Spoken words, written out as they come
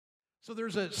So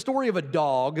there's a story of a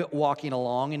dog walking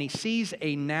along, and he sees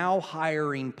a now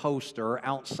hiring poster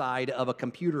outside of a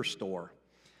computer store.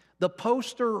 The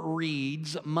poster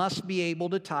reads, must be able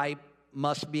to type,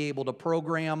 must be able to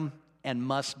program, and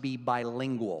must be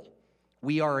bilingual.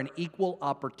 We are an equal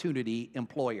opportunity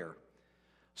employer.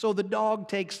 So the dog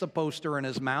takes the poster in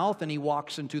his mouth and he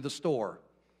walks into the store.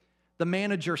 The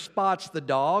manager spots the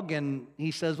dog and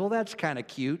he says, well, that's kind of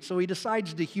cute. So he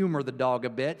decides to humor the dog a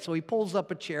bit. So he pulls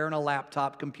up a chair and a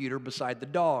laptop computer beside the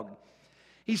dog.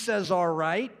 He says, all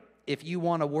right, if you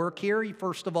want to work here,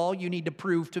 first of all, you need to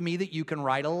prove to me that you can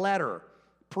write a letter.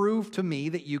 Prove to me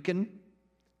that you can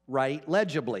write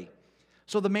legibly.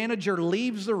 So the manager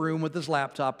leaves the room with his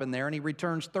laptop in there and he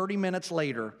returns 30 minutes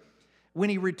later.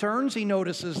 When he returns, he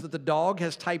notices that the dog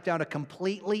has typed out a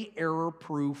completely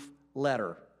error-proof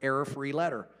letter. Error-free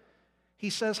letter. He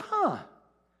says, well,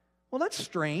 that's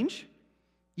strange.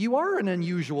 You are an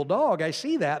unusual dog, I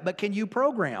see that, but can you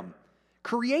program?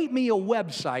 Create me a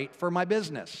website for my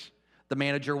business. The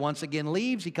manager once again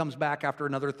leaves. He comes back after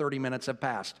another 30 minutes have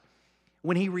passed.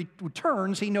 When he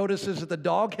returns, he notices that the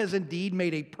dog has indeed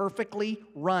made a perfectly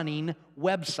running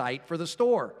website for the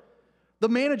store. The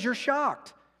manager's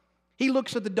shocked. He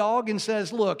looks at the dog and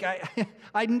says, look,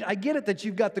 I get it that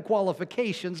you've got the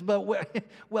qualifications, but,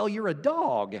 well, you're a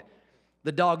dog.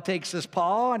 The dog takes his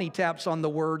paw and he taps on the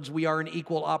words, we are an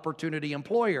equal opportunity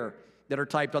employer, that are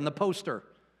typed on the poster.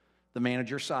 The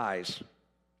manager sighs.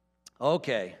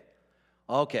 Okay.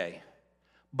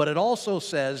 But it also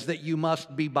says that you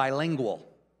must be bilingual.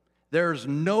 There's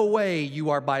no way you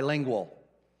are bilingual.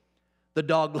 The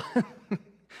dog,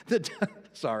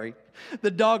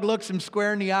 The dog looks him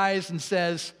square in the eyes and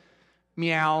says,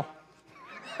 meow.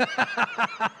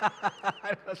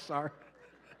 Sorry.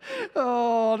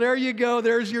 Oh, there you go.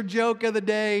 There's your joke of the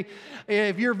day.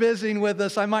 If you're visiting with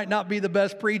us, I might not be the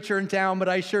best preacher in town, but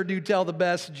I sure do tell the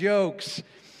best jokes.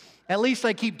 At least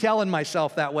I keep telling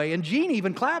myself that way. And Gene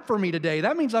even clapped for me today.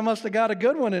 That means I must have got a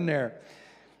good one in there.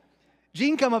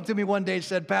 Gene come up to me one day and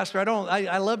said, Pastor,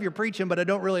 I love your preaching, but I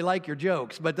don't really like your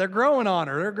jokes. But they're growing on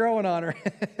her.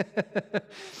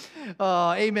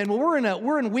 Amen. Well,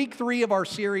 we're in week 3 of our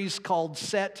series called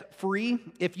Set Free.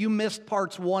 If you missed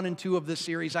parts 1 and 2 of this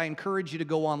series, I encourage you to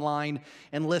go online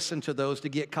and listen to those to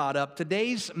get caught up.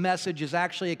 Today's message is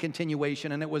actually a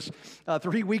continuation, and it was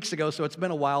 3 weeks ago, so it's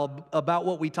been a while, about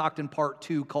what we talked in part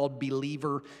 2 called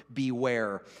Believer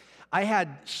Beware. I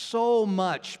had so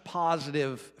much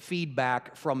positive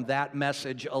feedback from that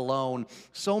message alone.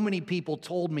 So many people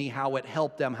told me how it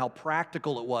helped them, how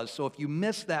practical it was. So if you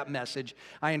missed that message,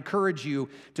 I encourage you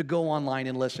to go online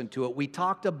and listen to it. We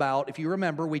talked about, if you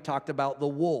remember, the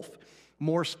wolf.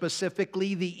 More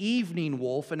specifically, the evening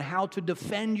wolf and how to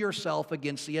defend yourself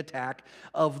against the attack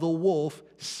of the wolf,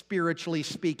 spiritually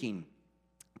speaking.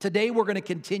 Today, we're going to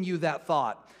continue that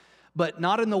thought. But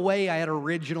not in the way I had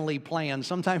originally planned.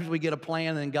 Sometimes we get a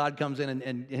plan and then God comes in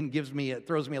and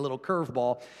throws me a little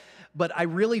curveball. But I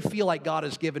really feel like God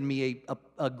has given me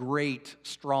a great,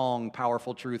 strong,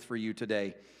 powerful truth for you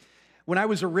today. When I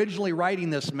was originally writing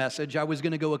this message, I was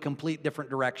going to go a complete different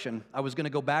direction. I was going to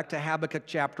go back to Habakkuk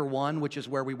chapter 1, which is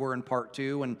where we were in part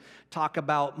 2, and talk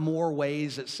about more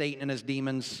ways that Satan and his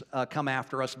demons come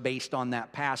after us based on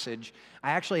that passage.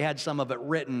 I actually had some of it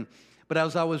written. But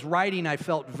as I was writing, I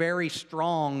felt very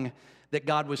strong that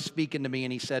God was speaking to me,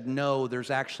 and he said, no,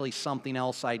 there's actually something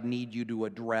else I need you to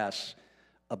address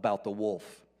about the wolf.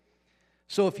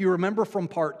 So if you remember from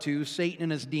part 2, Satan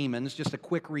and his demons, just a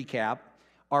quick recap,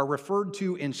 are referred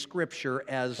to in Scripture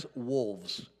as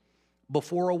wolves.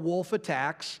 Before a wolf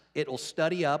attacks, it'll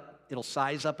study up, it'll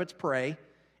size up its prey,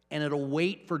 and it'll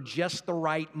wait for just the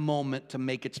right moment to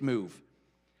make its move.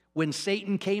 When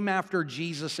Satan came after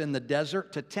Jesus in the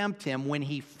desert to tempt him, when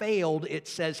he failed, it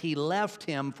says he left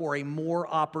him for a more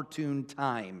opportune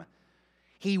time.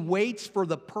 He waits for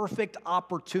the perfect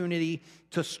opportunity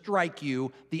to strike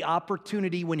you, the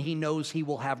opportunity when he knows he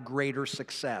will have greater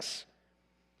success.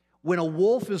 When a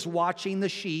wolf is watching the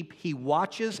sheep, he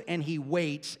watches and he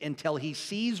waits until he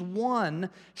sees one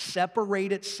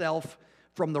separate itself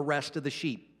from the rest of the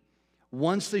sheep.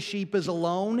 Once the sheep is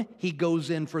alone, he goes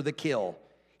in for the kill.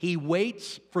 He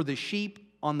waits for the sheep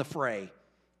on the fray.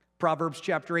 Proverbs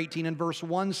chapter 18 and verse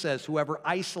 1 says, whoever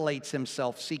isolates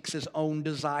himself seeks his own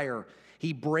desire.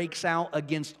 He breaks out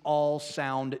against all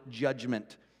sound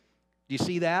judgment. Do you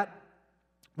see that?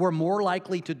 We're more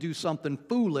likely to do something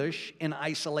foolish in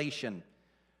isolation.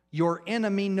 Your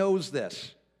enemy knows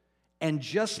this. And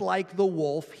just like the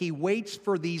wolf, he waits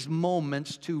for these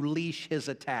moments to leash his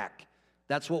attack.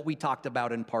 That's what we talked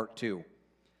about in part 2.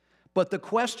 But the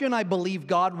question I believe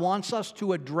God wants us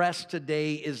to address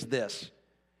today is this.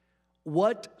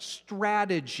 What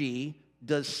strategy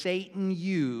does Satan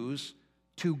use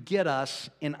to get us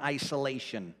in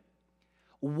isolation?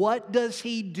 What does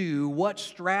he do? What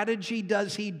strategy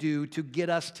does he do to get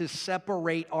us to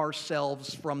separate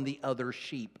ourselves from the other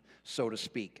sheep, so to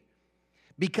speak?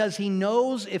 Because he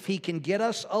knows if he can get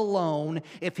us alone,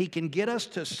 if he can get us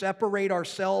to separate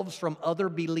ourselves from other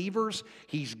believers,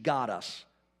 he's got us.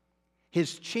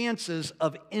 His chances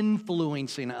of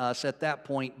influencing us at that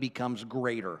point becomes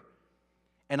greater.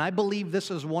 And I believe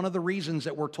this is one of the reasons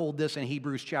that we're told this in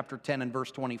Hebrews chapter 10 and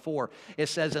verse 24. It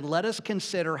says, "And let us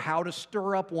consider how to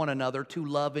stir up one another to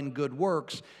love and good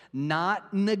works,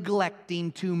 not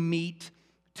neglecting to meet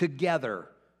together,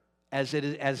 as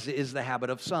is the habit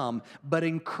of some, but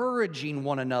encouraging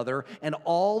one another, and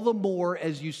all the more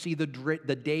as you see the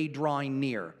day drawing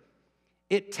near."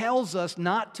 It tells us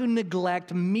not to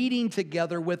neglect meeting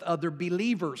together with other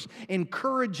believers,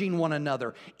 encouraging one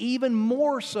another, even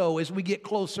more so as we get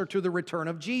closer to the return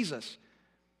of Jesus.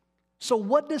 So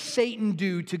what does Satan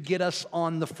do to get us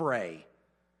on the fray?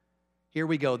 Here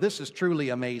we go. This is truly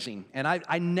amazing. And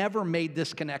I never made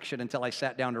this connection until I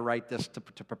sat down to write this, to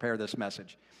prepare this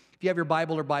message. If you have your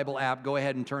Bible or Bible app, go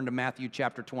ahead and turn to Matthew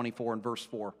chapter 24 and verse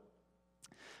 4.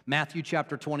 Matthew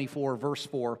chapter 24, verse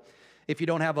 4. If you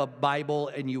don't have a Bible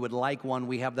and you would like one,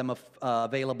 we have them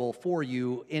available for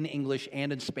you in English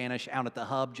and in Spanish out at the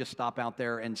hub. Just stop out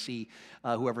there and see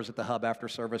whoever's at the hub after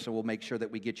service, and we'll make sure that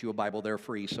we get you a Bible there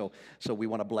free. So we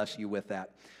want to bless you with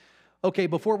that. Okay,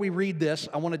 before we read this,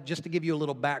 I want to give you a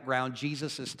little background.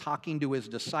 Jesus is talking to his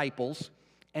disciples,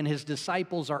 and his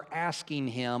disciples are asking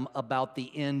him about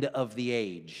the end of the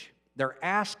age. They're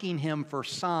asking him for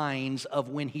signs of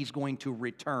when he's going to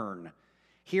return.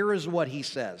 Here is what he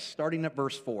says, starting at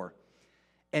verse 4.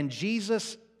 And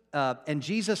Jesus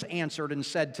answered and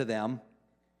said to them,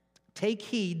 "Take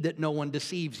heed that no one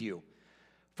deceives you.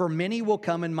 For many will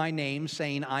come in my name,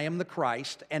 saying, 'I am the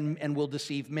Christ,' and will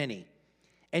deceive many.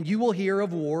 And you will hear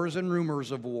of wars and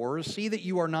rumors of wars. See that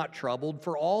you are not troubled,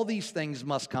 for all these things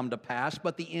must come to pass,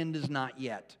 but the end is not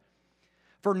yet.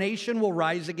 For nation will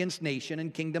rise against nation,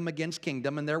 and kingdom against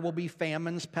kingdom, and there will be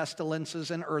famines,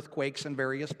 pestilences, and earthquakes in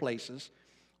various places.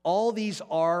 All these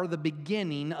are the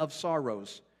beginning of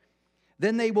sorrows.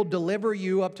 Then they will deliver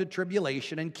you up to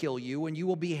tribulation and kill you, and you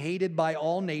will be hated by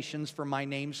all nations for my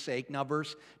name's sake." Now,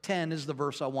 verse 10 is the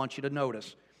verse I want you to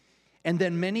notice. "And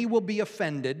then many will be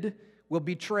offended, will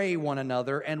betray one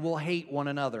another, and will hate one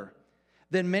another.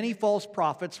 Then many false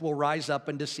prophets will rise up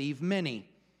and deceive many.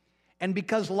 And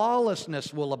because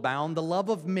lawlessness will abound, the love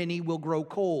of many will grow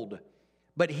cold.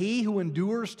 But he who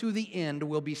endures to the end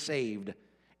will be saved.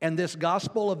 And this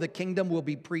gospel of the kingdom will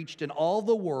be preached in all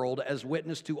the world as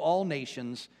witness to all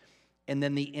nations, and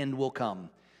then the end will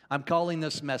come." I'm calling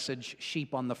this message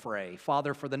Sheep on the Fray.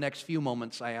 Father, for the next few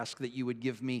moments, I ask that you would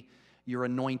give me your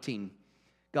anointing.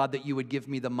 God, that you would give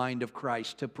me the mind of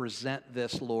Christ to present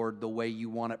this, Lord, the way you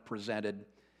want it presented.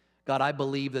 God, I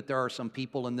believe that there are some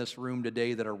people in this room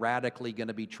today that are radically going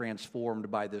to be transformed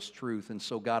by this truth. And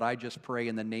so, God, I just pray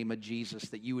in the name of Jesus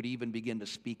that you would even begin to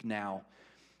speak now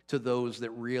to those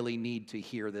that really need to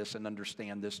hear this and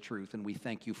understand this truth. And we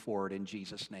thank you for it in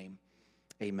Jesus' name.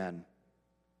 Amen.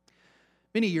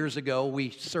 Many years ago,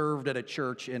 we served at a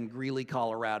church in Greeley,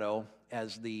 Colorado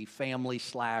as the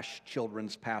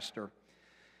family/children's pastor.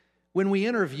 When we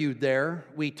interviewed there,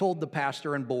 we told the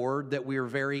pastor and board that we were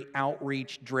very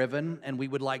outreach driven and we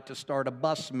would like to start a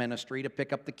bus ministry to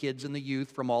pick up the kids and the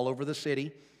youth from all over the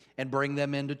city and bring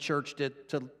them into church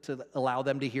to allow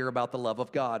them to hear about the love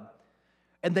of God.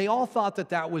 And they all thought that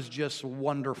that was just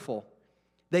wonderful.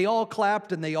 They all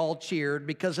clapped and they all cheered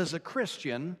because as a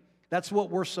Christian, that's what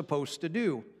we're supposed to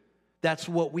do. That's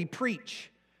what we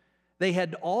preach. They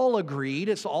had all agreed,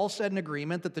 it's all said in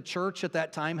agreement, that the church at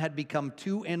that time had become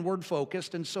too inward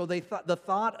focused, and so they thought the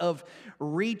thought of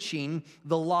reaching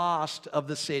the lost of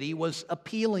the city was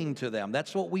appealing to them.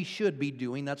 That's what we should be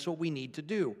doing. That's what we need to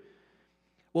do.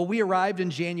 Well, we arrived in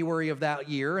January of that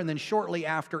year, and then shortly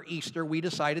after Easter, we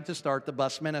decided to start the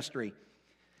bus ministry.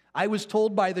 I was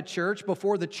told by the church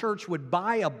before the church would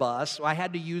buy a bus, I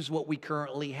had to use what we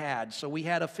currently had. So we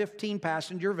had a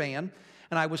 15-passenger van,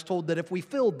 and I was told that if we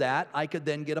filled that, I could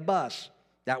then get a bus.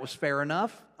 That was fair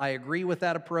enough. I agree with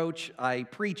that approach. I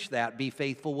preach that. Be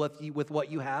faithful with what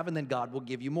you have, and then God will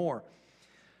give you more.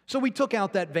 So we took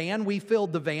out that van. We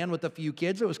filled the van with a few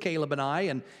kids. It was Caleb and I,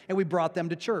 and we brought them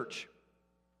to church.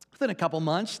 Within a couple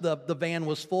months, the van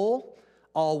was full.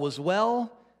 All was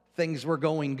well. Things were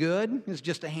going good. It was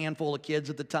just a handful of kids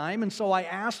at the time. And so I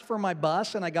asked for my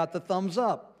bus, and I got the thumbs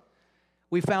up.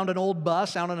 We found an old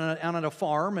bus out on a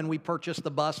farm, and we purchased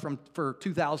the bus for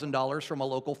 $2,000 from a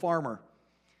local farmer.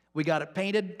 We got it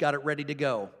painted, got it ready to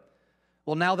go.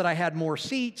 Well, now that I had more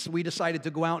seats, we decided to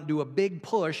go out and do a big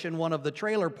push in one of the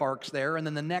trailer parks there. And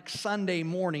then the next Sunday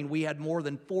morning, we had more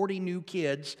than 40 new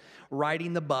kids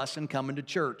riding the bus and coming to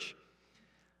church.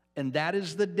 And that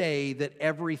is the day that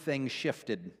everything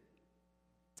shifted.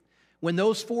 When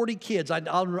those 40 kids,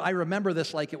 I remember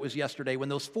this like it was yesterday, when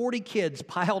those 40 kids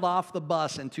piled off the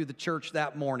bus into the church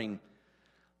that morning,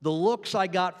 the looks I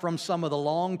got from some of the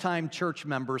longtime church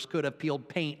members could have peeled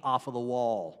paint off of the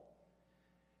wall.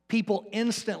 People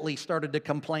instantly started to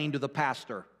complain to the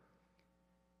pastor.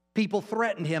 People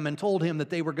threatened him and told him that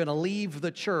they were going to leave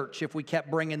the church if we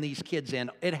kept bringing these kids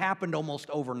in. It happened almost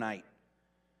overnight.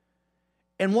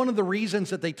 And one of the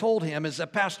reasons that they told him is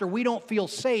that, Pastor, we don't feel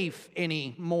safe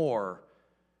anymore.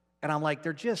 And I'm like,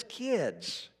 they're just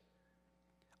kids.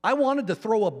 I wanted to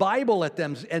throw a Bible at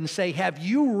them and say, have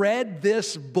you read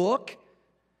this book?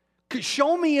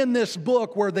 Show me in this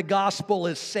book where the gospel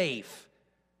is safe.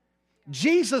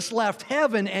 Jesus left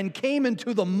heaven and came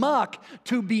into the muck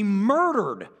to be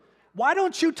murdered. Why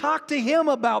don't you talk to him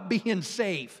about being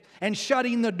safe and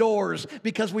shutting the doors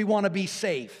because we want to be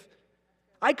safe?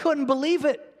 I couldn't believe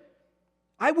it.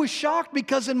 I was shocked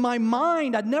because in my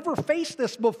mind, I'd never faced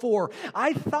this before.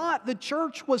 I thought the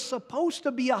church was supposed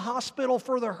to be a hospital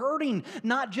for the hurting,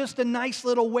 not just a nice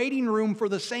little waiting room for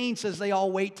the saints as they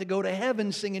all wait to go to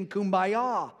heaven singing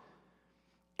Kumbaya.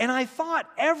 And I thought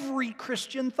every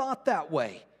Christian thought that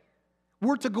way.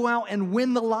 We're to go out and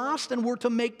win the lost, and we're to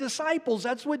make disciples.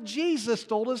 That's what Jesus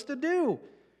told us to do.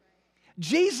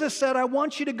 Jesus said, I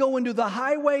want you to go into the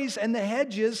highways and the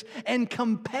hedges and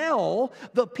compel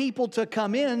the people to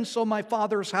come in so my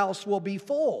Father's house will be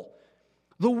full.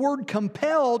 The word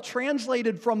compel,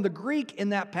 translated from the Greek in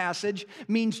that passage,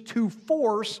 means to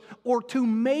force or to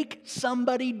make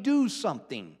somebody do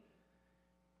something.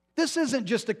 This isn't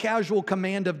just a casual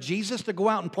command of Jesus to go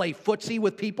out and play footsie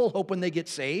with people hoping they get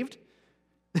saved.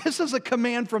 This is a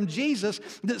command from Jesus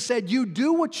that said, you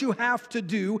do what you have to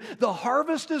do. The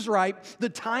harvest is ripe. The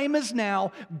time is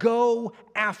now. Go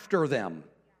after them.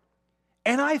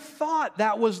 And I thought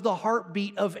that was the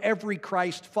heartbeat of every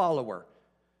Christ follower.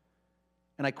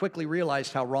 And I quickly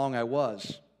realized how wrong I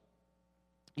was.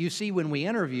 You see, when we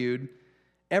interviewed,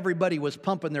 everybody was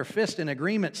pumping their fist in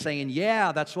agreement saying,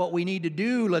 yeah, that's what we need to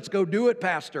do. Let's go do it,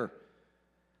 Pastor.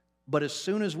 But as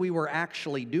soon as we were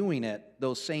actually doing it,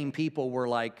 those same people were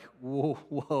like,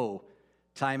 whoa,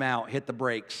 time out, hit the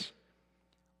brakes.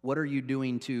 What are you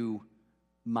doing to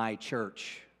my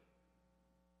church?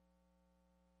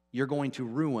 You're going to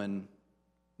ruin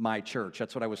my church.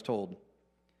 That's what I was told.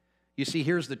 You see,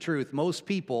 here's the truth. Most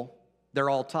people,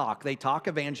 they're all talk. They talk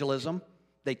evangelism.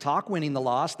 They talk winning the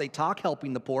lost. They talk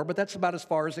helping the poor, but that's about as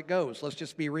far as it goes. Let's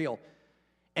just be real.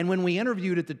 And when we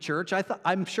interviewed at the church,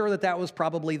 I'm sure that was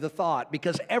probably the thought,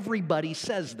 because everybody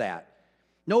says that.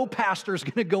 No pastor's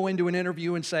going to go into an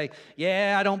interview and say,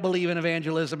 yeah, I don't believe in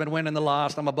evangelism and winning the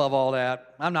lost. I'm above all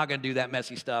that. I'm not going to do that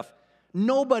messy stuff.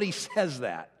 Nobody says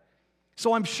that.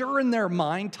 So I'm sure in their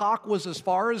mind, talk was as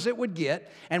far as it would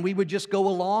get, and we would just go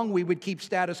along. We would keep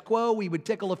status quo. We would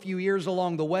tickle a few ears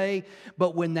along the way.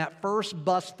 But when that first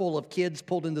bus full of kids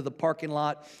pulled into the parking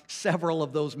lot, several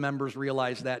of those members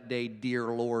realized that day, dear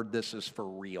Lord, this is for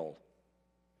real.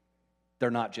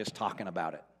 They're not just talking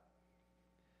about it.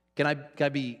 Can I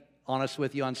be honest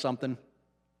with you on something?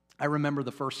 I remember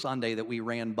the first Sunday that we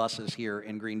ran buses here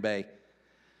in Green Bay.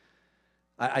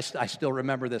 I still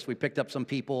remember this. We picked up some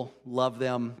people, loved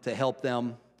them, to help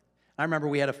them. I remember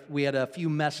we had a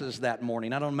few messes that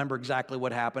morning. I don't remember exactly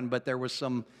what happened, but there was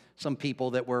some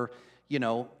people that were,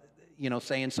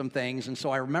 saying some things. And so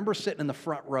I remember sitting in the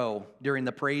front row during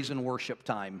the praise and worship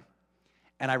time.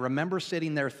 And I remember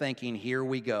sitting there thinking, here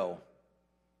we go.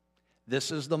 This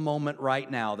is the moment right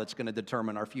now that's going to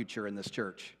determine our future in this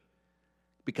church.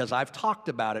 Because I've talked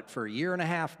about it for a year and a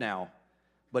half now.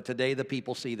 But today the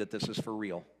people see that this is for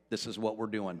real. This is what we're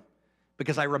doing.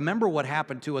 Because I remember what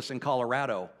happened to us in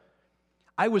Colorado.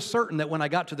 I was certain that when I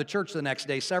got to the church the next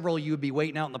day, several of you would be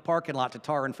waiting out in the parking lot to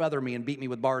tar and feather me and beat me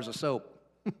with bars of soap.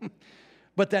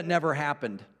 But that never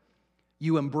happened.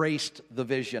 You embraced the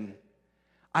vision.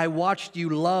 I watched you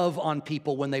love on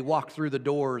people when they walked through the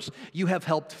doors. You have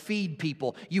helped feed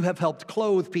people. You have helped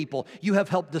clothe people. You have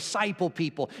helped disciple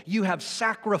people. You have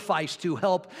sacrificed to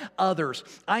help others.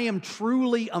 I am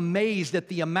truly amazed at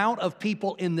the amount of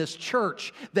people in this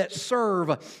church that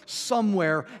serve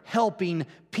somewhere helping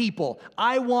people.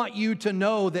 I want you to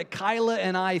know that Kyla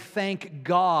and I thank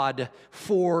God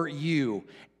for you.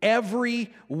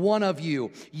 Every one of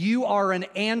you. You are an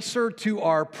answer to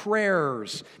our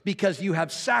prayers because you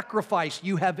have sacrificed,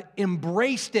 you have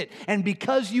embraced it, and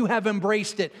because you have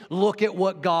embraced it, look at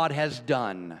what God has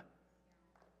done.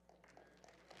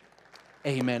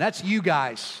 Amen. That's you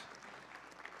guys.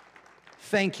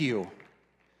 Thank you.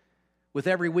 With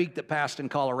every week that passed in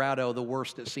Colorado, the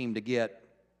worse it seemed to get.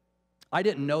 I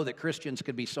didn't know that Christians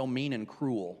could be so mean and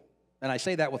cruel. And I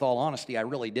say that with all honesty, I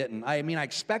really didn't. I mean, I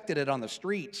expected it on the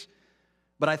streets.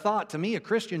 But I thought, to me, a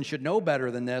Christian should know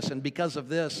better than this. And because of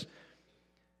this,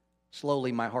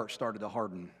 slowly my heart started to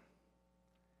harden.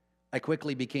 I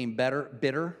quickly became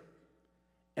bitter,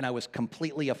 and I was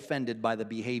completely offended by the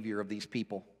behavior of these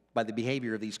people, by the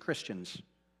behavior of these Christians.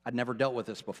 I'd never dealt with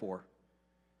this before.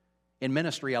 In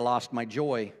ministry, I lost my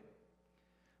joy.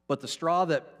 But the straw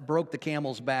that broke the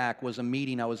camel's back was a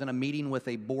meeting. I was in a meeting with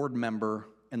a board member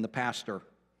and the pastor.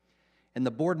 And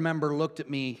the board member looked at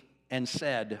me and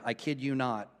said, I kid you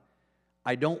not,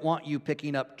 I don't want you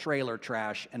picking up trailer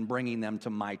trash and bringing them to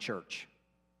my church.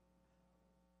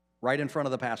 Right in front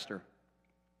of the pastor.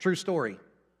 True story.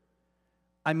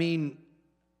 I mean,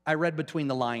 I read between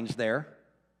the lines there.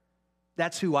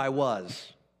 That's who I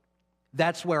was.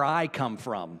 That's where I come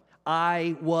from.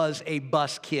 I was a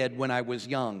bus kid when I was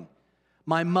young.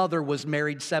 My mother was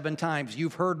married 7 times.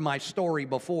 You've heard my story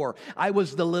before. I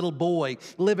was the little boy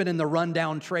living in the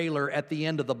rundown trailer at the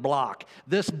end of the block.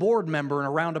 This board member, in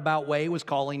a roundabout way, was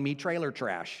calling me trailer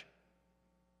trash.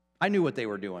 I knew what they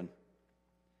were doing.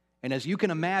 And as you can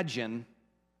imagine,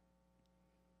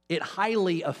 it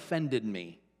highly offended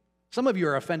me. Some of you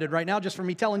are offended right now just for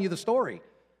me telling you the story.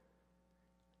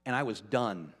 And I was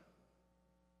done.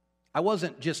 I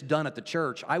wasn't just done at the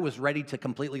church. I was ready to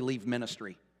completely leave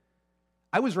ministry.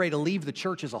 I was ready to leave the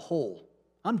church as a whole.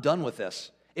 I'm done with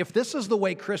this. If this is the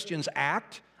way Christians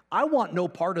act, I want no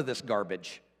part of this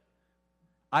garbage.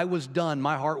 I was done.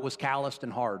 My heart was calloused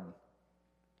and hard.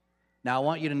 Now I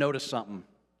want you to notice something.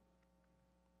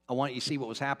 I want you to see what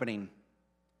was happening.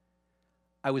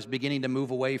 I was beginning to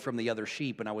move away from the other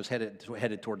sheep, and I was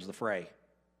headed towards the fray.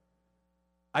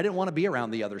 I didn't want to be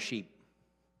around the other sheep.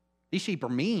 These sheep are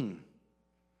mean.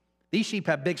 These sheep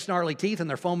have big snarly teeth and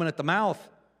they're foaming at the mouth.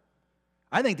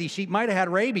 I think these sheep might have had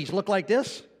rabies. Look like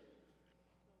this. Do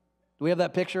we have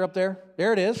that picture up there?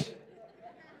 There it is.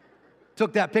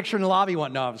 Took that picture in the lobby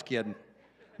one. No, I was kidding.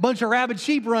 Bunch of rabid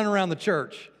sheep running around the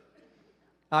church.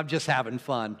 I'm just having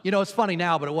fun. You know, it's funny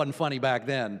now, but it wasn't funny back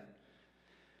then.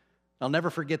 I'll never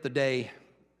forget the day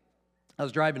I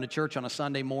was driving to church on a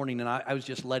Sunday morning, and I was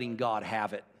just letting God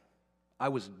have it. I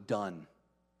was done.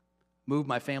 Moved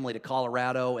my family to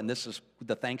Colorado, and this is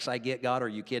the thanks I get. God, are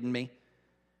you kidding me?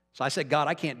 So I said, God,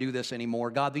 I can't do this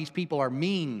anymore. God, these people are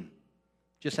mean.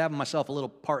 Just having myself a little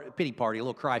pity party, a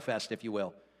little cry fest, if you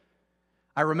will.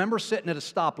 I remember sitting at a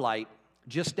stoplight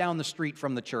just down the street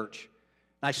from the church.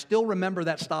 I still remember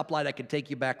that stoplight. I could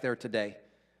take you back there today.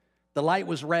 The light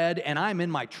was red, and I'm in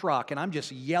my truck, and I'm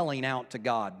just yelling out to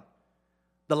God.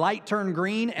 The light turned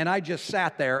green, and I just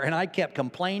sat there, and I kept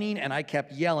complaining, and I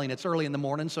kept yelling. It's early in the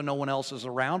morning, so no one else is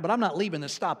around, but I'm not leaving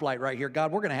this stoplight right here.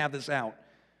 God, we're going to have this out.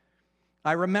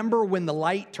 I remember when the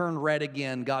light turned red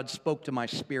again, God spoke to my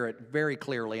spirit very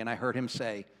clearly, and I heard him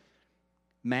say,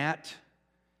 Matt,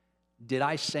 did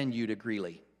I send you to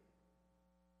Greeley?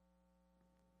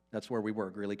 That's where we were,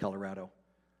 Greeley, Colorado.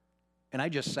 And I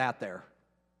just sat there.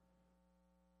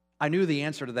 I knew the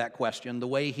answer to that question. The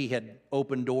way he had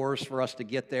opened doors for us to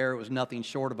get there, it was nothing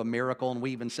short of a miracle. And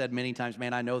we even said many times,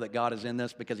 man, I know that God is in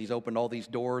this because he's opened all these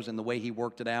doors and the way he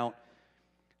worked it out.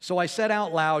 So I said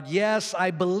out loud, yes, I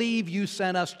believe you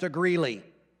sent us to Greeley.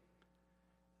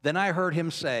 Then I heard him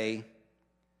say,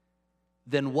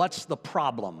 then what's the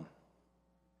problem?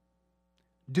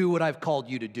 Do what I've called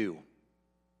you to do.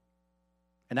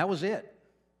 And that was it.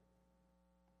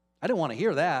 I didn't want to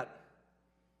hear that.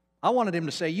 I wanted him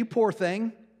to say, you poor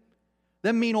thing,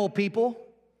 them mean old people.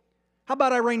 How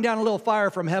about I rain down a little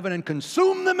fire from heaven and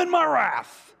consume them in my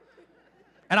wrath?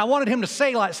 And I wanted him to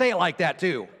say it like that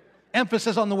too.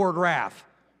 Emphasis on the word wrath.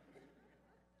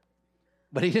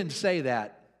 But he didn't say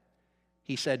that.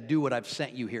 He said, do what I've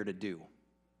sent you here to do.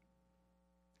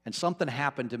 And something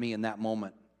happened to me in that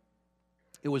moment.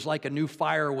 It was like a new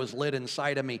fire was lit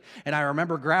inside of me. And I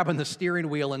remember grabbing the steering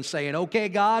wheel and saying, okay,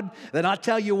 God, then I'll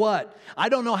tell you what. I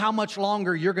don't know how much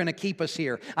longer you're going to keep us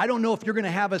here. I don't know if you're going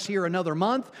to have us here another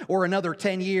month or another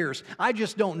 10 years. I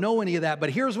just don't know any of that.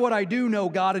 But here's what I do know,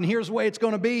 God, and here's the way it's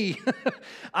going to be.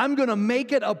 I'm going to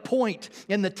make it a point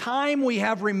in the time we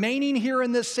have remaining here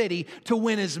in this city to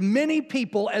win as many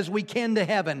people as we can to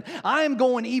heaven. I am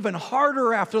going even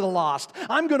harder after the lost.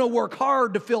 I'm going to work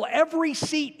hard to fill every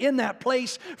seat in that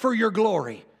place for your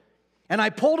glory. And I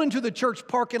pulled into the church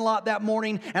parking lot that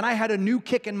morning, and I had a new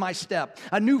kick in my step,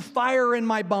 a new fire in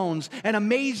my bones, and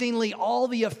amazingly, all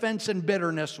the offense and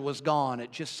bitterness was gone.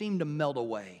 It just seemed to melt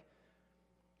away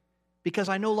because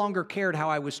I no longer cared how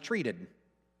I was treated.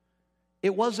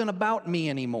 It wasn't about me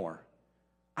anymore.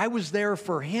 I was there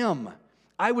for Him.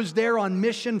 I was there on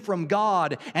mission from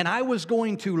God, and I was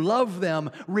going to love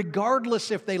them regardless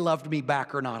if they loved me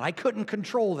back or not. I couldn't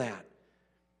control that.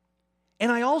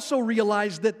 And I also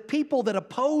realized that people that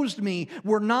opposed me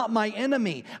were not my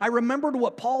enemy. I remembered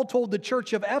what Paul told the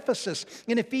church of Ephesus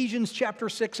in Ephesians chapter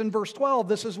 6 and verse 12.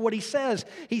 This is what he says.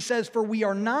 He says, "For we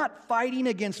are not fighting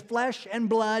against flesh and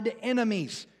blood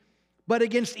enemies, but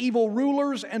against evil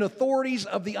rulers and authorities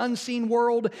of the unseen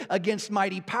world, against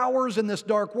mighty powers in this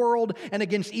dark world, and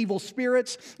against evil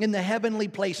spirits in the heavenly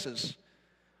places."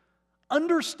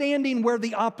 Understanding where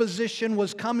the opposition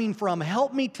was coming from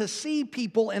helped me to see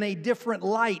people in a different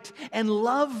light and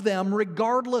love them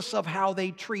regardless of how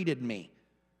they treated me.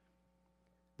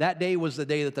 That day was the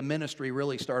day that the ministry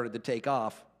really started to take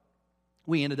off.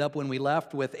 We ended up, when we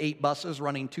left, with 8 buses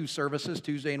running 2 services,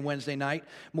 Tuesday and Wednesday night,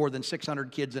 more than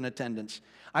 600 kids in attendance.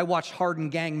 I watched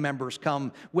hardened gang members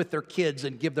come with their kids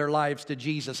and give their lives to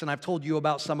Jesus, and I've told you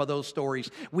about some of those stories.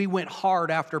 We went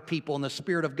hard after people, and the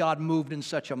Spirit of God moved in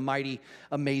such a mighty,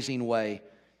 amazing way.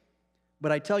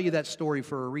 But I tell you that story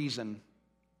for a reason.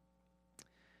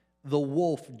 The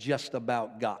wolf just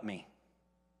about got me.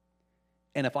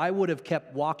 And if I would have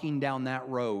kept walking down that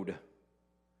road,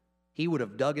 he would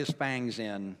have dug his fangs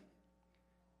in,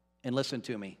 and listen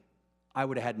to me, I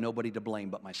would have had nobody to blame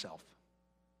but myself.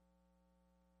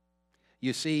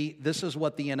 You see, this is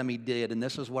what the enemy did, and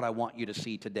this is what I want you to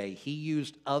see today. He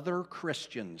used other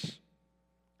Christians.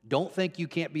 Don't think you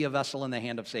can't be a vessel in the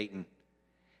hand of Satan.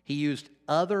 He used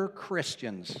other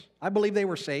Christians, I believe they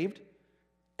were saved,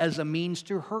 as a means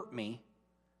to hurt me,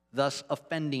 thus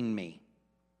offending me.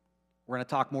 We're going to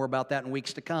talk more about that in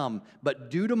weeks to come. But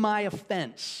due to my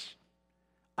offense,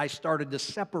 I started to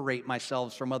separate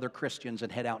myself from other Christians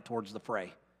and head out towards the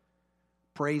fray.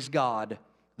 Praise God,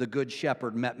 the Good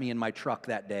Shepherd met me in my truck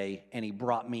that day, and he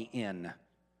brought me in,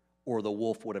 or the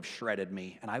wolf would have shredded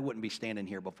me, and I wouldn't be standing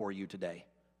here before you today.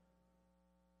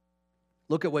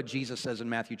 Look at what Jesus says in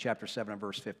Matthew chapter 7 and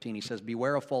verse 15. He says,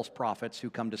 "Beware of false prophets who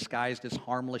come disguised as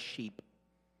harmless sheep,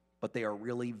 but they are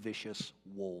really vicious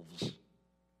wolves.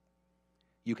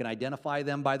 You can identify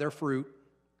them by their fruit,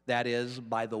 that is,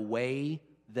 by the way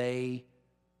they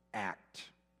act."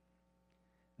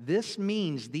 This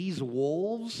means these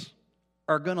wolves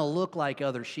are going to look like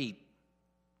other sheep.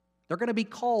 They're going to be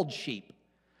called sheep.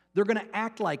 They're going to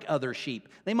act like other sheep.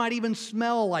 They might even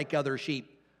smell like other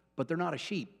sheep, but they're not a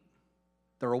sheep.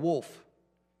 They're a wolf.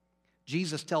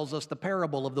 Jesus tells us the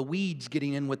parable of the weeds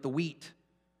getting in with the wheat.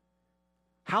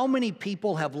 How many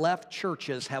people have left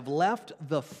churches, have left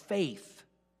the faith?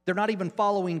 They're not even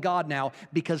following God now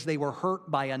because they were hurt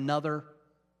by another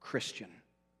Christian.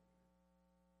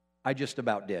 I just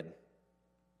about did.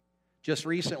 Just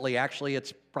recently, actually,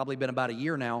 it's probably been about a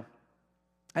year now,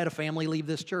 I had a family leave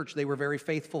this church. They were very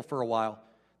faithful for a while.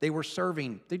 They were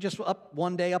serving. They just up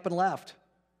one day up and left.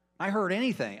 I heard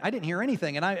anything. I didn't hear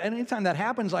anything. And anytime that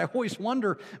happens, I always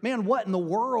wonder, man, what in the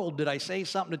world? Did I say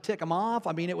something to tick them off?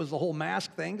 I mean, it was the whole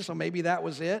mask thing, so maybe that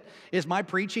was it. Is my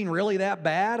preaching really that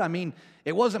bad? I mean,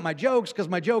 it wasn't my jokes, because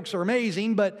my jokes are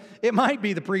amazing, but it might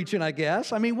be the preaching, I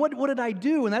guess. I mean, what did I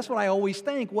do? And that's what I always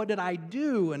think. What did I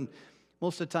do? And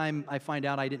most of the time, I find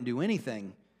out I didn't do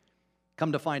anything.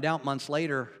 Come to find out, months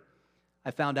later,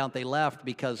 I found out they left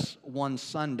because one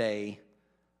Sunday,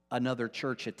 another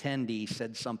church attendee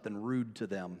said something rude to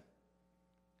them,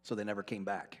 so they never came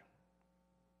back.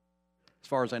 As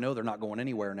far as I know, they're not going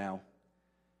anywhere now.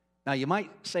 Now, you might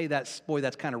say that's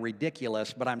kind of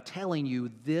ridiculous, but I'm telling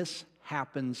you, this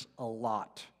happens a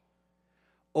lot.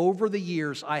 Over the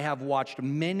years, I have watched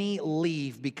many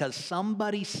leave because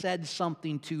somebody said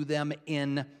something to them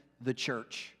in the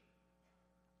church.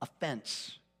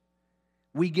 Offense.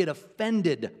 We get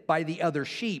offended by the other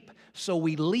sheep, so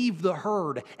we leave the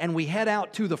herd and we head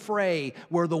out to the fray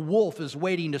where the wolf is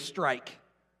waiting to strike.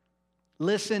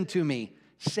 Listen to me.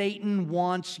 Satan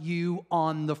wants you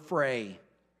on the fray.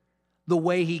 The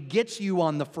way he gets you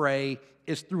on the fray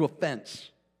is through offense.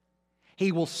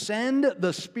 He will send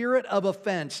the spirit of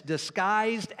offense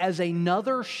disguised as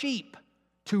another sheep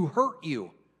to hurt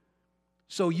you.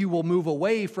 So you will move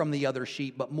away from the other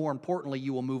sheep, but more importantly,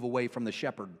 you will move away from the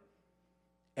shepherd.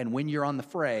 And when you're on the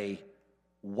fray,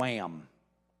 wham,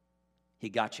 he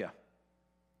got you.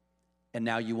 And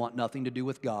now you want nothing to do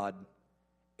with God,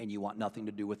 and you want nothing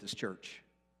to do with his church.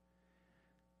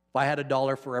 If I had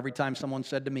 $1 for every time someone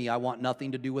said to me, I want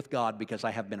nothing to do with God because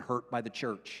I have been hurt by the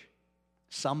church,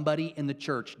 somebody in the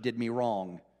church did me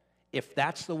wrong. If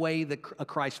that's the way that a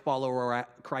Christ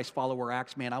follower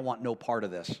acts, man, I want no part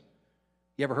of this.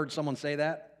 You ever heard someone say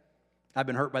that? I've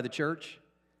been hurt by the church.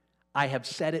 I have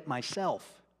said it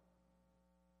myself.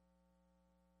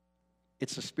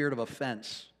 It's the spirit of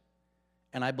offense.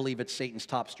 And I believe it's Satan's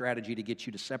top strategy to get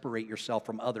you to separate yourself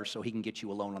from others so he can get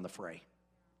you alone on the fray.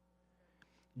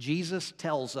 Jesus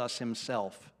tells us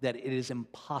himself that it is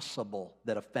impossible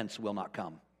that offense will not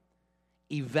come.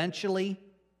 Eventually,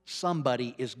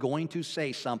 somebody is going to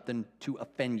say something to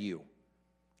offend you.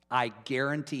 I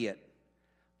guarantee it.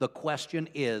 The question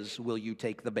is, will you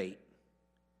take the bait?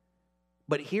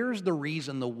 But here's the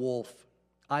reason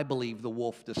I believe the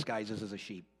wolf disguises as a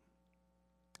sheep.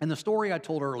 In the story I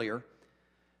told earlier,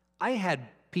 I had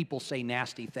people say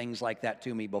nasty things like that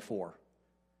to me before.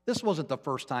 This wasn't the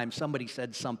first time somebody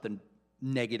said something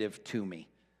negative to me,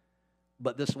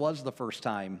 but this was the first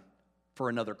time for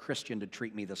another Christian to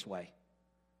treat me this way.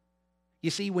 You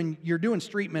see, when you're doing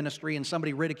street ministry and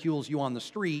somebody ridicules you on the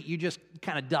street, you just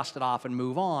kind of dust it off and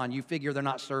move on. You figure they're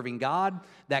not serving God.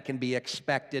 That can be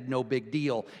expected, no big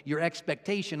deal. Your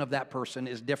expectation of that person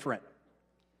is different.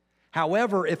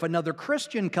 However, if another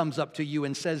Christian comes up to you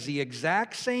and says the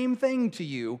exact same thing to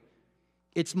you,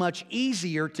 it's much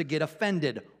easier to get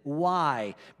offended.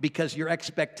 Why? Because your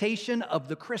expectation of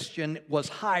the Christian was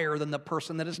higher than the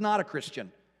person that is not a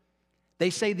Christian. They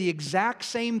say the exact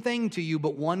same thing to you,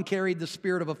 but one carried the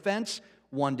spirit of offense,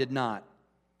 one did not.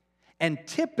 And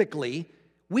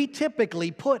we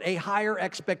typically put a higher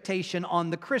expectation on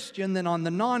the Christian than on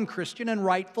the non-Christian, and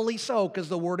rightfully so, because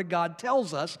the Word of God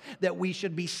tells us that we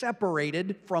should be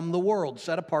separated from the world,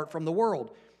 set apart from the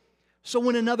world. So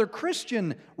when another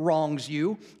Christian wrongs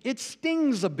you, it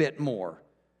stings a bit more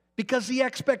because the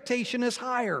expectation is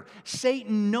higher.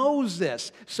 Satan knows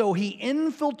this, so he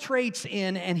infiltrates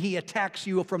in and he attacks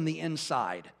you from the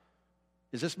inside.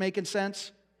 Is this making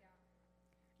sense?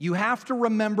 You have to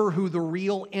remember who the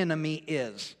real enemy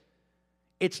is.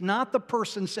 It's not the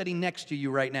person sitting next to you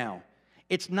right now.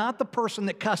 It's not the person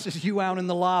that cusses you out in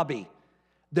the lobby.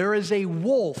 There is a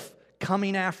wolf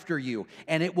coming after you,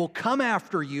 and it will come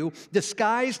after you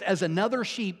disguised as another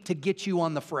sheep to get you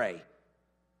on the fray.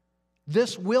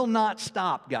 This will not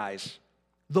stop, guys.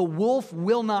 The wolf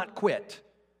will not quit.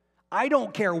 I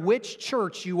don't care which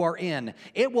church you are in.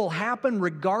 It will happen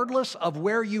regardless of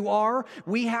where you are.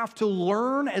 We have to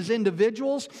learn as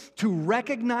individuals to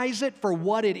recognize it for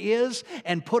what it is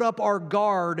and put up our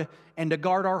guard and to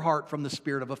guard our heart from the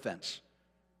spirit of offense.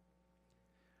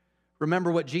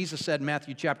 Remember what Jesus said in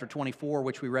Matthew chapter 24,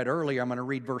 which we read earlier. I'm going to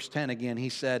read verse 10 again. He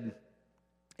said,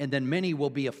 "And then many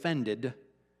will be offended,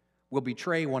 will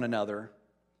betray one another,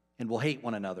 and will hate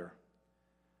one another."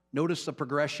 Notice the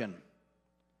progression.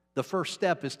 The first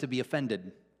step is to be offended.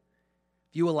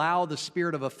 If you allow the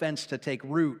spirit of offense to take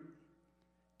root,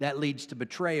 that leads to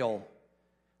betrayal.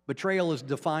 Betrayal is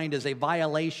defined as a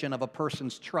violation of a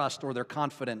person's trust or their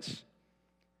confidence.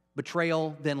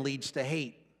 Betrayal then leads to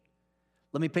hate.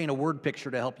 Let me paint a word picture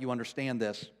to help you understand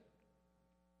this.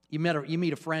 You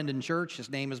meet a friend in church. His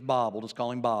name is Bob. We'll just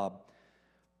call him Bob.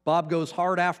 Bob goes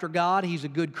hard after God. He's a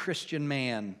good Christian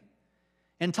man.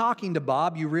 And talking to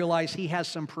Bob, you realize he has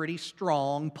some pretty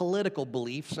strong political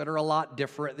beliefs that are a lot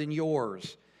different than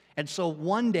yours. And so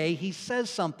one day he says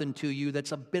something to you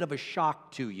that's a bit of a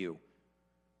shock to you.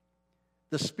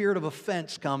 The spirit of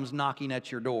offense comes knocking at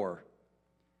your door.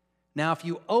 Now, if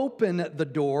you open the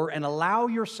door and allow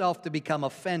yourself to become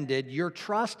offended, your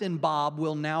trust in Bob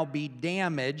will now be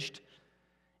damaged,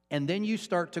 and then you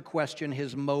start to question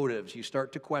his motives. You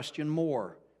start to question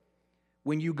more.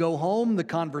 When you go home, the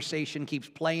conversation keeps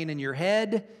playing in your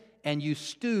head, and you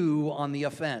stew on the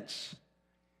offense.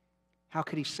 How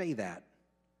could he say that?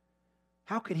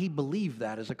 How could he believe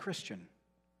that as a Christian?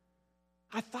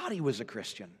 I thought he was a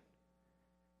Christian.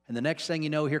 And the next thing you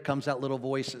know, here comes that little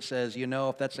voice that says, you know,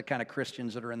 if that's the kind of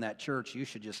Christians that are in that church, you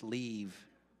should just leave.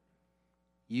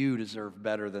 You deserve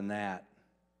better than that.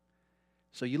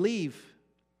 So you leave.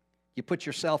 You put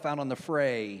yourself out on the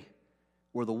fray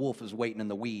where the wolf is waiting in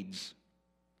the weeds.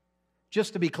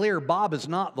 Just to be clear, Bob is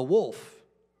not the wolf.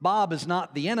 Bob is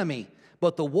not the enemy.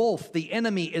 But the wolf, the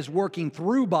enemy, is working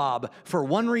through Bob for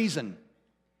one reason: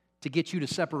 to get you to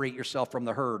separate yourself from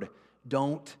the herd.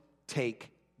 Don't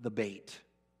take the bait.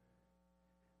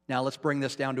 Now let's bring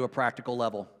this down to a practical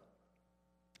level.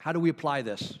 How do we apply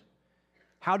this?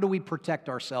 How do we protect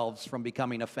ourselves from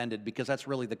becoming offended? Because that's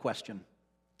really the question.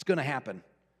 It's going to happen.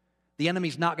 The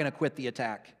enemy's not going to quit the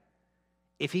attack.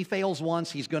 If he fails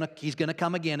once, he's gonna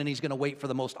come again, and he's gonna wait for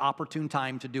the most opportune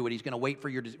time to do it. He's gonna wait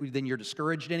for then you're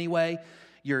discouraged anyway.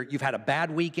 You've had a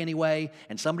bad week anyway,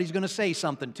 and somebody's gonna say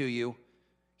something to you.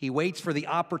 He waits for the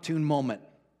opportune moment.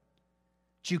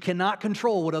 But you cannot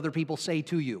control what other people say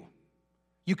to you.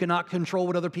 You cannot control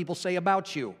what other people say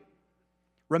about you.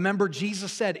 Remember,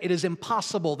 Jesus said, it is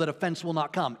impossible that offense will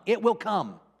not come. It will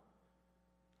come.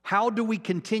 How do we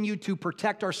continue to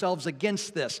protect ourselves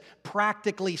against this?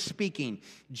 Practically speaking,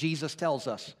 Jesus tells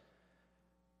us.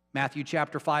 Matthew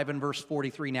chapter 5 and verse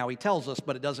 43. Now he tells us,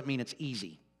 but it doesn't mean it's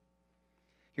easy.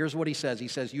 Here's what he says. He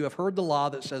says, you have heard the law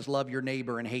that says love your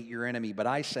neighbor and hate your enemy. But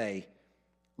I say,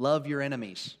 love your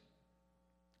enemies.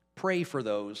 Pray for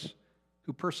those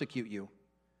who persecute you.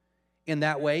 In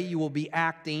that way, you will be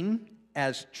acting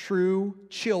as true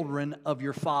children of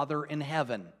your Father in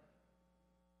heaven.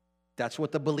 That's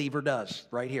what the believer does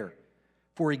right here.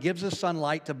 For he gives his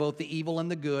sunlight to both the evil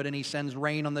and the good, and he sends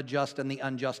rain on the just and the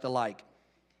unjust alike.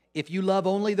 If you love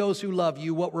only those who love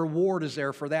you, what reward is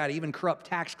there for that? Even corrupt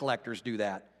tax collectors do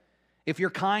that. If you're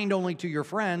kind only to your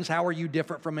friends, how are you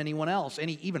different from anyone else?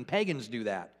 Even pagans do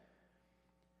that.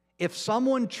 If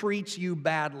someone treats you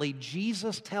badly,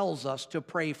 Jesus tells us to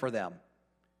pray for them.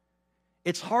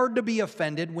 It's hard to be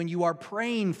offended when you are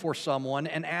praying for someone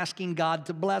and asking God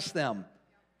to bless them.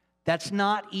 That's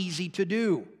not easy to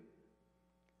do.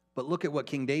 But look at what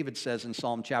King David says in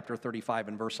Psalm chapter 35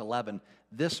 and verse 11.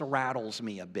 This rattles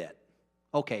me a bit.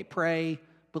 Okay, pray,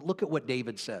 but look at what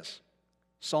David says.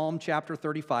 Psalm chapter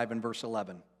 35 and verse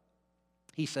 11.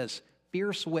 He says,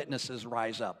 fierce witnesses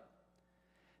rise up.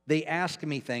 They ask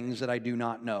me things that I do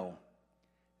not know.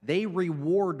 They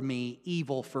reward me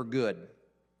evil for good,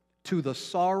 to the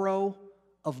sorrow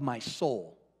of my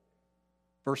soul.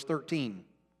 Verse 13.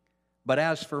 But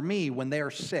as for me, when they are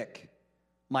sick,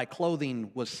 my clothing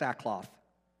was sackcloth.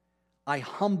 I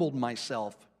humbled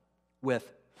myself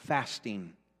with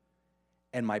fasting,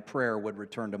 and my prayer would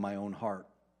return to my own heart.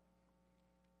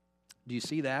 Do you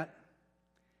see that?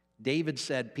 David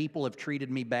said, people have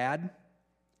treated me bad.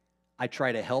 I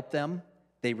try to help them.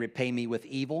 They repay me with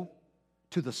evil,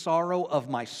 to the sorrow of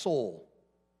my soul.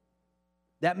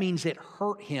 That means it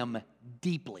hurt him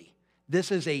deeply.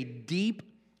 This is a deep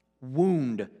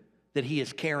wound that he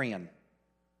is carrying.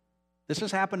 This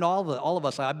has happened to all of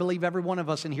us. I believe every one of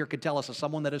us in here could tell us of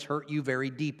someone that has hurt you very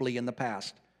deeply in the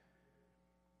past.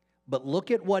 But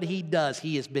look at what he does.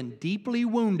 He has been deeply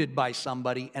wounded by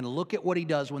somebody, and look at what he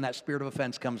does when that spirit of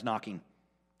offense comes knocking.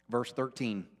 Verse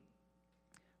 13.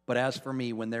 But as for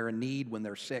me, when they're in need, when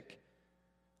they're sick,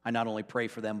 I not only pray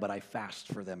for them, but I fast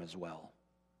for them as well,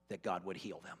 that God would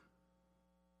heal them.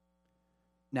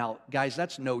 Now, guys,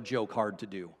 that's no joke hard to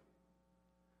do.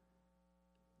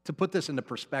 To put this into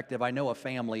perspective, I know a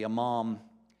family, a mom,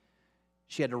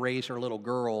 she had to raise her little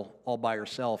girl all by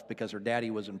herself because her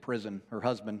daddy was in prison. Her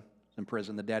husband was in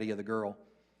prison, the daddy of the girl.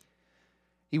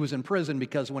 He was in prison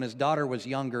because when his daughter was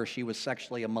younger, she was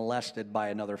sexually molested by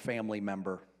another family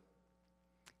member.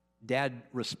 Dad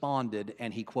responded,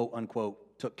 and he, quote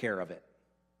unquote, took care of it.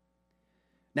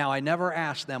 Now, I never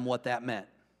asked them what that meant,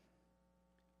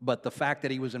 but the fact that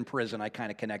he was in prison, I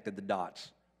kind of connected the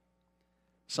dots.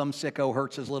 Some sicko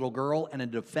hurts his little girl, and in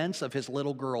defense of his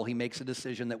little girl, he makes a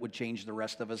decision that would change the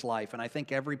rest of his life. And I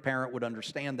think every parent would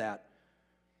understand that.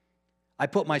 I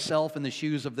put myself in the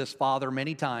shoes of this father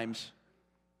many times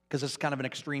because it's kind of an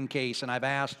extreme case, and I've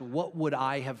asked, what would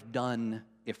I have done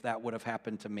if that would have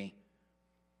happened to me?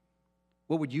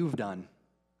 What would you have done?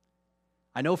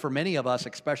 I know for many of us,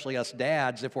 especially us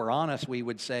dads, if we're honest, we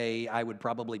would say, I would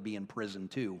probably be in prison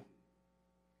too.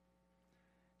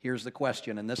 Here's the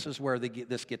question, and this is where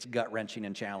this gets gut-wrenching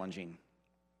and challenging.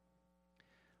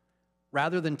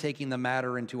 Rather than taking the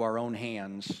matter into our own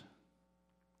hands,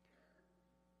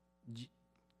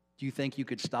 do you think you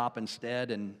could stop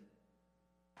instead and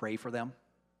pray for them?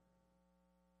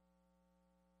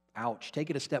 Ouch. Take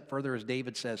it a step further, as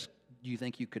David says, do you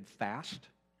think you could fast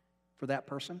for that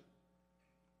person?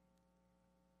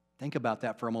 Think about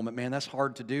that for a moment, man. That's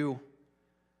hard to do.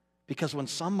 Because when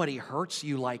somebody hurts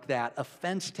you like that,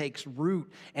 offense takes root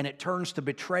and it turns to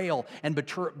betrayal, and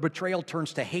betrayal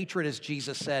turns to hatred, as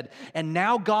Jesus said. And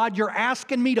now, God, you're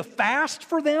asking me to fast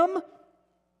for them?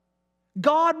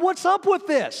 God, what's up with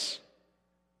this?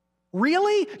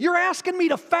 Really? You're asking me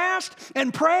to fast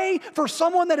and pray for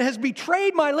someone that has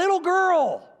betrayed my little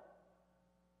girl?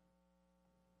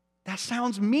 That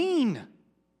sounds mean.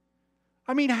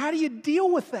 I mean, how do you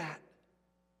deal with that?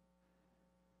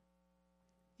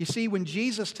 You see, when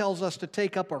Jesus tells us to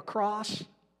take up our cross,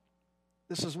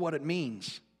 this is what it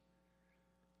means.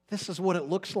 This is what it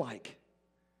looks like.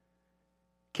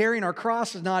 Carrying our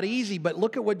cross is not easy, but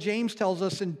look at what James tells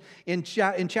us in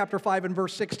chapter 5 and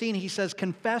verse 16. He says,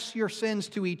 confess your sins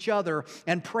to each other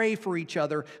and pray for each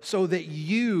other so that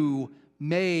you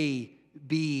may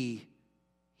be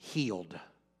healed.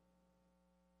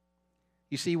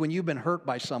 You see, when you've been hurt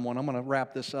by someone, I'm going to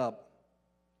wrap this up.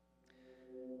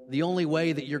 The only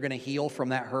way that you're going to heal from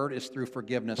that hurt is through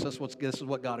forgiveness. This is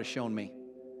what God has shown me.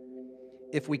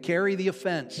 If we carry the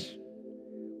offense,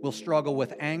 we'll struggle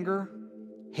with anger,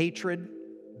 hatred,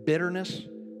 bitterness,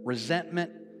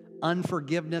 resentment,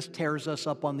 unforgiveness tears us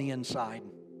up on the inside.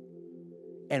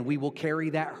 And we will carry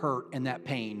that hurt and that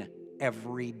pain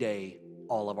every day,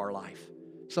 all of our life.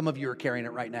 Some of you are carrying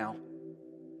it right now.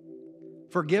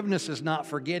 Forgiveness is not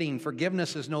forgetting.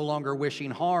 Forgiveness is no longer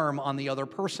wishing harm on the other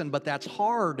person, but that's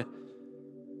hard.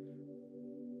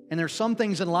 And there's some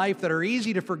things in life that are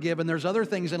easy to forgive, and there's other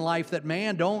things in life that,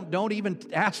 man, don't even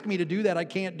ask me to do that. I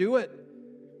can't do it.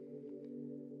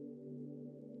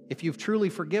 If you've truly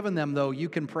forgiven them, though, you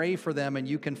can pray for them and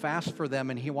you can fast for them,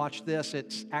 and watch this,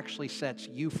 it actually sets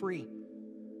you free.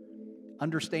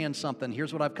 Understand something.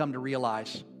 Here's what I've come to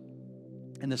realize.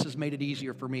 And this has made it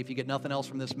easier for me. If you get nothing else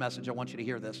from this message, I want you to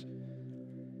hear this.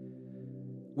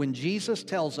 When Jesus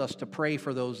tells us to pray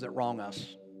for those that wrong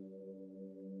us,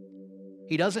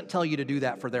 He doesn't tell you to do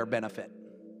that for their benefit.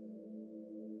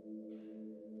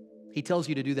 He tells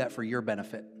you to do that for your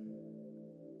benefit.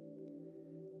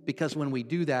 Because when we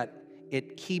do that,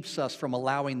 it keeps us from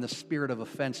allowing the spirit of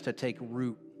offense to take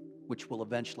root, which will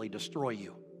eventually destroy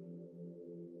you.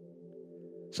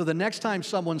 So the next time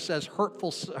someone says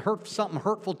something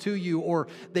hurtful to you, or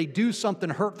they do something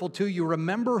hurtful to you,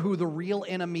 remember who the real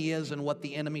enemy is and what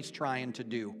the enemy's trying to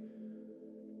do.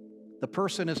 The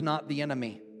person is not the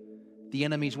enemy. The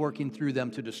enemy's working through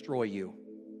them to destroy you.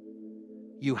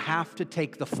 You have to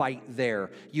take the fight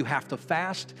there. You have to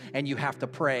fast and you have to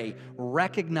pray.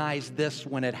 Recognize this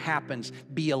when it happens.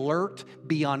 Be alert,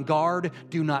 be on guard.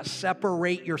 Do not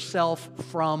separate yourself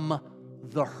from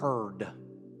the herd.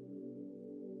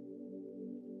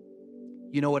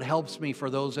 You know, it helps me for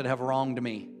those that have wronged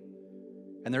me.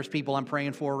 And there's people I'm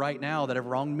praying for right now that have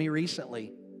wronged me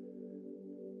recently.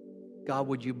 God,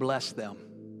 would you bless them?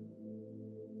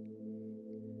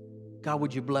 God,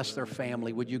 would you bless their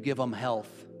family? Would you give them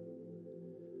health?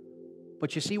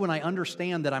 But you see, when I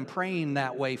understand that I'm praying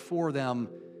that way for them,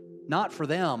 not for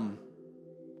them,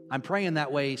 I'm praying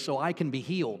that way so I can be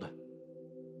healed.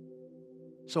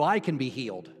 So I can be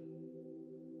healed.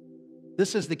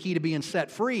 This is the key to being set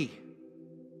free.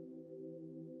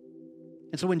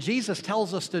 And so when Jesus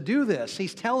tells us to do this,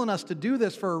 He's telling us to do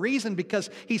this for a reason, because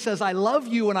He says, I love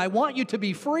you and I want you to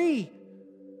be free.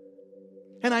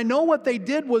 And I know what they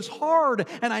did was hard,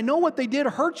 and I know what they did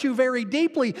hurt you very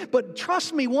deeply, but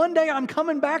trust me, one day I'm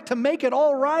coming back to make it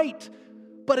all right.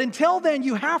 But until then,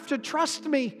 you have to trust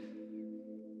me.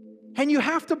 And you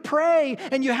have to pray,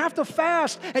 and you have to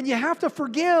fast, and you have to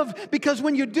forgive, because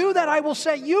when you do that, I will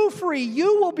set you free.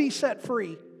 You will be set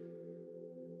free.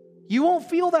 You won't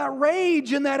feel that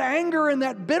rage and that anger and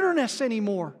that bitterness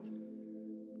anymore.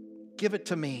 Give it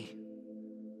to me.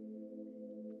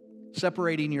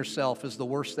 Separating yourself is the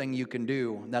worst thing you can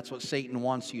do. And that's what Satan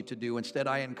wants you to do. Instead,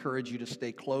 I encourage you to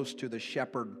stay close to the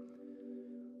shepherd.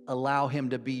 Allow him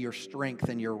to be your strength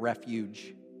and your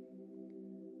refuge.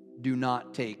 Do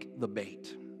not take the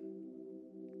bait.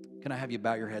 Can I have you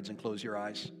bow your heads and close your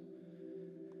eyes?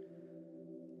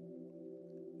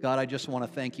 God, I just want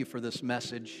to thank you for this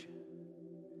message.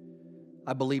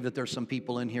 I believe that there's some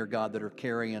people in here, God, that are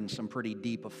carrying some pretty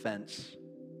deep offense.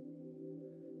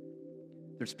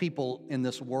 There's people in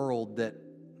this world that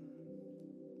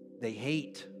they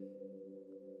hate.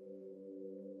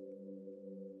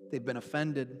 They've been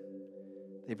offended.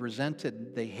 They've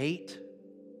resented. They hate.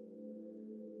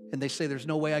 And they say, there's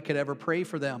no way I could ever pray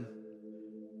for them,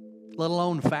 let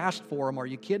alone fast for them. Are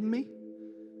you kidding me?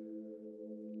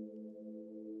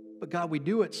 But God, we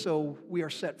do it so we are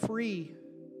set free.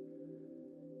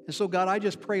 And so, God, I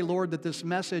just pray, Lord, that this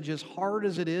message, as hard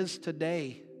as it is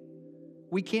today,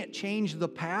 we can't change the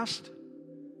past.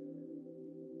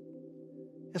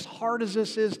 As hard as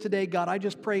this is today, God, I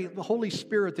just pray, the Holy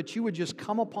Spirit, that you would just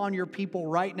come upon your people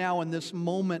right now in this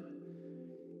moment,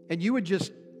 and you would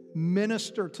just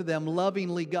minister to them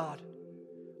lovingly, God.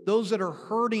 Those that are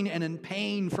hurting and in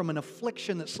pain from an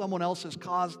affliction that someone else has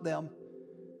caused them.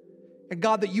 And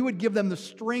God, that you would give them the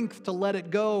strength to let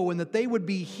it go, and that they would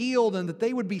be healed, and that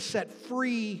they would be set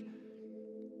free.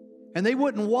 And they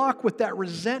wouldn't walk with that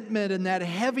resentment and that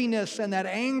heaviness and that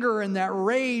anger and that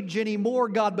rage anymore,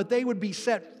 God, but they would be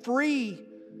set free.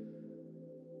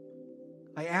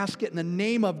 I ask it in the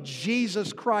name of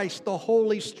Jesus Christ, the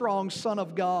holy, strong Son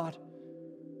of God.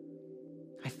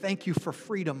 I thank you for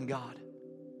freedom, God.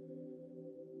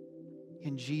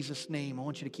 In Jesus' name, I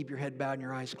want you to keep your head bowed and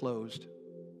your eyes closed.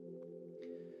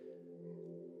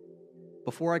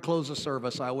 Before I close the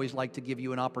service, I always like to give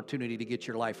you an opportunity to get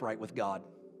your life right with God.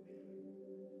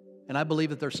 And I believe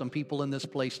that there's some people in this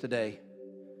place today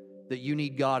that you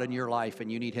need God in your life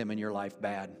and you need Him in your life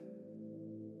bad.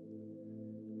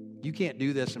 You can't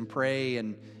do this and pray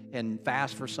and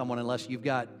fast for someone unless you've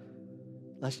got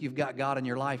God in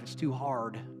your life. It's too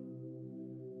hard.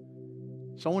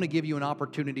 So I want to give you an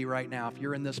opportunity right now. If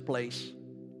you're in this place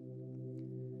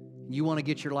and you want to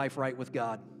get your life right with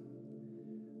God,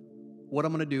 what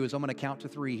I'm going to do is I'm going to count to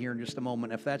 3 here in just a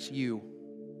moment. If that's you,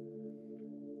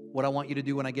 what I want you to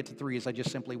do when I get to 3 is I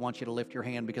just simply want you to lift your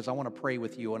hand, because I want to pray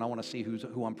with you and I want to see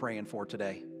who I'm praying for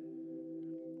today.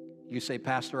 You say,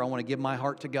 Pastor, I want to give my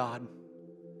heart to God.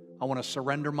 I want to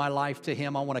surrender my life to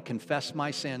Him. I want to confess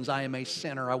my sins. I am a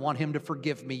sinner. I want Him to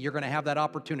forgive me. You're going to have that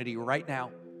opportunity right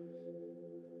now.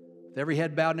 With every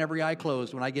head bowed and every eye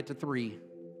closed, when I get to 3,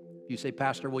 you say,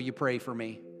 Pastor, will you pray for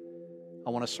me? I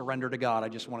want to surrender to God. I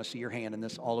just want to see your hand in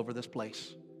this all over this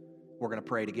place. We're going to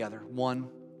pray together. 1,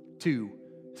 2,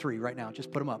 3 right now.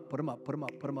 Just put them up, put them up, put them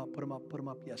up, put them up, put them up, put them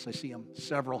up. Yes, I see them.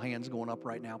 Several hands going up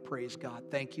right now. Praise God.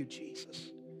 Thank you,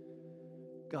 Jesus.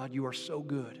 God, you are so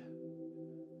good.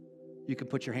 You can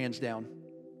put your hands down.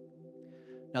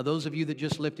 Now, those of you that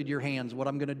just lifted your hands, what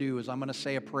I'm going to do is I'm going to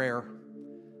say a prayer.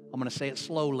 I'm going to say it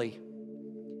slowly,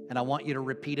 and I want you to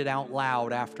repeat it out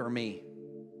loud after me.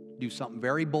 Do something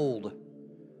very bold.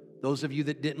 Those of you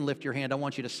that didn't lift your hand, I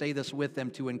want you to say this with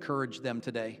them to encourage them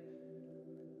today.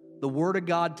 The Word of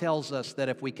God tells us that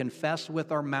if we confess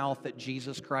with our mouth that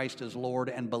Jesus Christ is Lord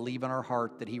and believe in our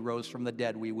heart that He rose from the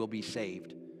dead, we will be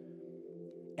saved.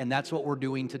 And that's what we're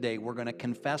doing today. We're going to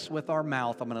confess with our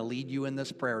mouth. I'm going to lead you in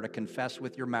this prayer to confess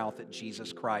with your mouth that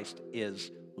Jesus Christ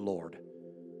is Lord.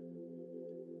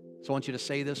 So I want you to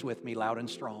say this with me loud and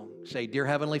strong. Say, Dear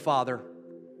Heavenly Father,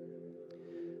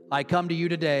 I come to you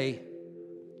today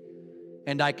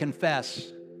and I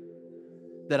confess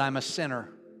that I'm a sinner.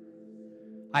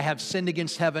 I have sinned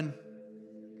against heaven.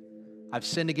 I've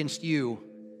sinned against you.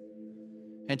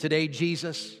 And today,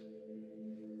 Jesus,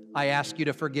 I ask you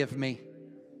to forgive me.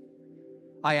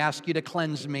 I ask you to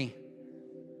cleanse me.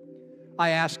 I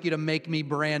ask you to make me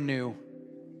brand new.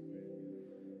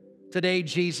 Today,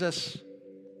 Jesus,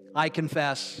 I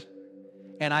confess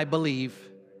and I believe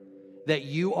that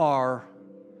you are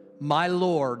my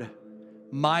Lord,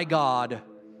 my God,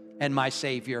 and my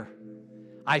Savior.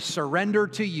 I surrender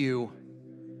to you.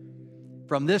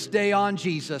 From this day on,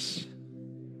 Jesus,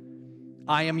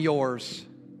 I am yours.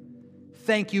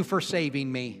 Thank you for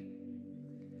saving me.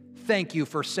 Thank you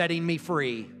for setting me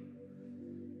free.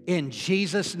 In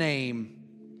Jesus' name.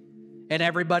 And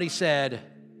everybody said,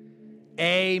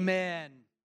 Amen.